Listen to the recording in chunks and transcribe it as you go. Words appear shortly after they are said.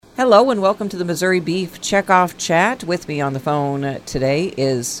Hello and welcome to the Missouri Beef Checkoff Chat. With me on the phone today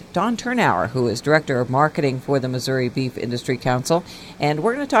is Dawn Thurnau, who is Director of Marketing for the Missouri Beef Industry Council. And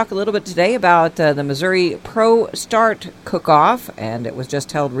we're going to talk a little bit today about the Missouri ProStart Cookoff, and it was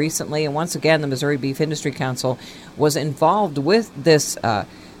just held recently. And once again, the Missouri Beef Industry Council was involved with this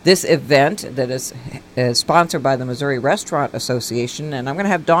event that is sponsored by the Missouri Restaurant Association. And I'm going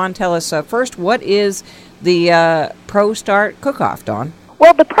to have Dawn tell us first, what is the ProStart Cookoff, Dawn?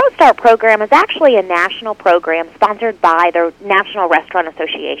 Well, the ProStart program is actually a national program sponsored by the National Restaurant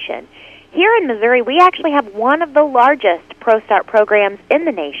Association. Here in Missouri, we actually have one of the largest ProStart programs in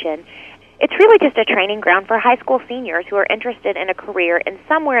the nation. It's really just a training ground for high school seniors who are interested in a career in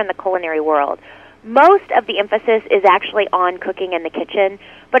somewhere in the culinary world. Most of the emphasis is actually on cooking in the kitchen,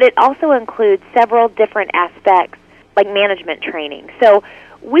 but it also includes several different aspects like management training. So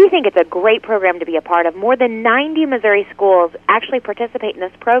we think it's a great program to be a part of. More than 90 Missouri schools actually participate in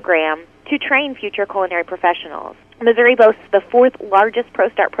this program to train future culinary professionals. Missouri boasts the fourth largest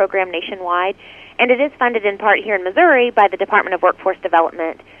ProStart program nationwide, and it is funded in part here in Missouri by the Department of Workforce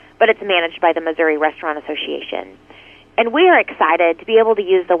Development, but it's managed by the Missouri Restaurant Association. And we are excited to be able to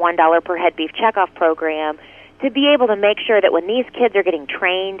use the $1 per head beef checkoff program to be able to make sure that when these kids are getting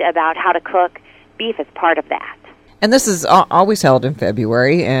trained about how to cook, beef is part of that. And this is always held in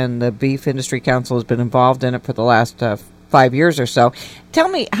February, and the Beef Industry Council has been involved in it for the last 5 years or so. Tell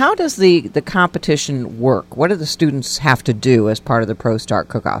me, how does the competition work? What do the students have to do as part of the ProStart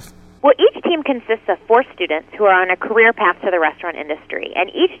Cookoff? Well, each team consists of 4 students who are on a career path to the restaurant industry, and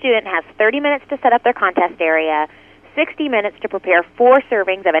each student has 30 minutes to set up their contest area, 60 minutes to prepare 4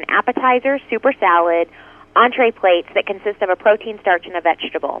 servings of an appetizer, super salad, entree plates that consist of a protein, starch, and a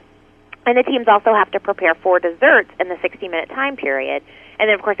vegetable. And the teams also have to prepare 4 desserts in the 60-minute time period. And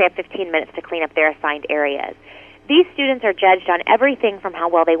then, of course, they have 15 minutes to clean up their assigned areas. These students are judged on everything from how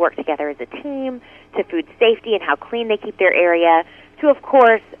well they work together as a team, to food safety and how clean they keep their area, to, of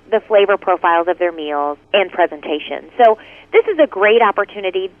course, the flavor profiles of their meals and presentation. So this is a great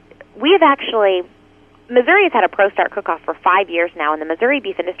opportunity. Missouri has had a ProStart Cookoff for 5 years now, and the Missouri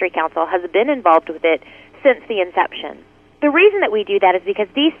Beef Industry Council has been involved with it since the inception. The reason that we do that is because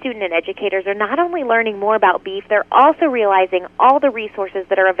these student and educators are not only learning more about beef, they're also realizing all the resources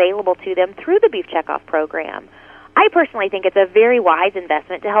that are available to them through the Beef Checkoff program. I personally think it's a very wise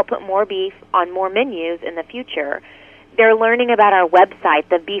investment to help put more beef on more menus in the future. They're learning about our website,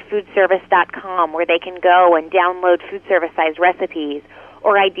 thebeeffoodservice.com, where they can go and download food service-sized recipes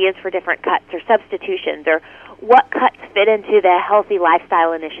or ideas for different cuts or substitutions or what cuts fit into the Healthy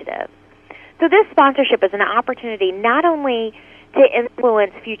Lifestyle Initiative. So this sponsorship is an opportunity not only to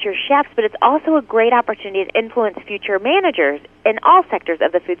influence future chefs, but it's also a great opportunity to influence future managers in all sectors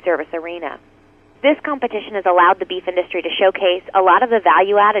of the food service arena. This competition has allowed the beef industry to showcase a lot of the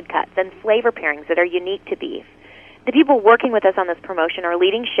value-added cuts and flavor pairings that are unique to beef. The people working with us on this promotion are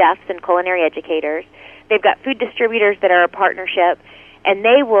leading chefs and culinary educators. They've got food distributors that are a partnership, and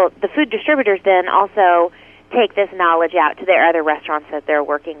the food distributors then also take this knowledge out to their other restaurants that they're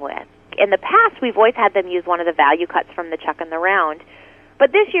working with. In the past, we've always had them use one of the value cuts from the Chuck and the Round.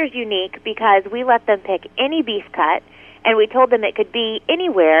 But this year's unique because we let them pick any beef cut, and we told them it could be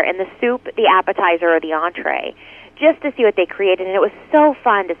anywhere in the soup, the appetizer, or the entree, just to see what they created. And it was so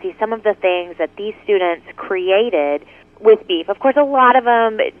fun to see some of the things that these students created with beef. Of course, a lot of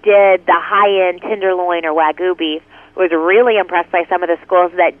them did the high-end tenderloin or Wagyu beef. I was really impressed by some of the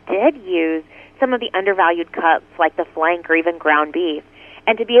schools that did use some of the undervalued cuts like the flank or even ground beef,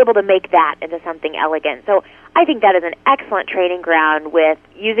 and to be able to make that into something elegant. So I think that is an excellent training ground with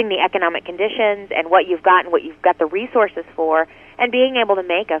using the economic conditions and what you've got and what you've got the resources for, and being able to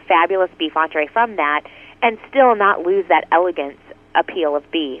make a fabulous beef entree from that and still not lose that elegance appeal of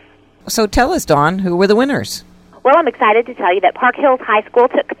beef. So tell us, Dawn, who were the winners? Well, I'm excited to tell you that Park Hills High School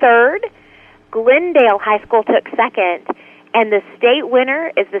took third, Glendale High School took second, and the state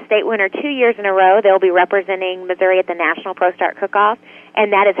winner is the state winner 2 years in a row. They'll be representing Missouri at the National ProStart Cookoff,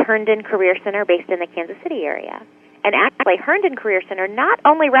 and that is Herndon Career Center based in the Kansas City area. And actually, Herndon Career Center not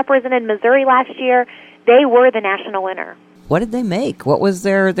only represented Missouri last year, they were the national winner. What did they make? What was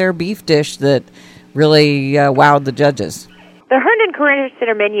their beef dish that really wowed the judges? The Herndon Career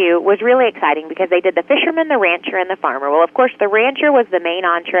Center menu was really exciting because they did the fisherman, the rancher, and the farmer. Well, of course, the rancher was the main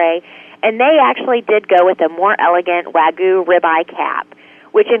entree, and they actually did go with a more elegant Wagyu ribeye cap,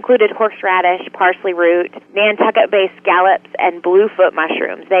 which included horseradish, parsley root, Nantucket-based scallops, and bluefoot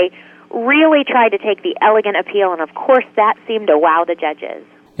mushrooms. They really tried to take the elegant appeal, and of course that seemed to wow the judges.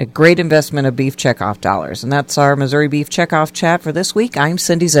 A great investment of beef checkoff dollars. And that's our Missouri Beef Checkoff Chat for this week. I'm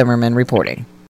Cindy Zimmerman reporting.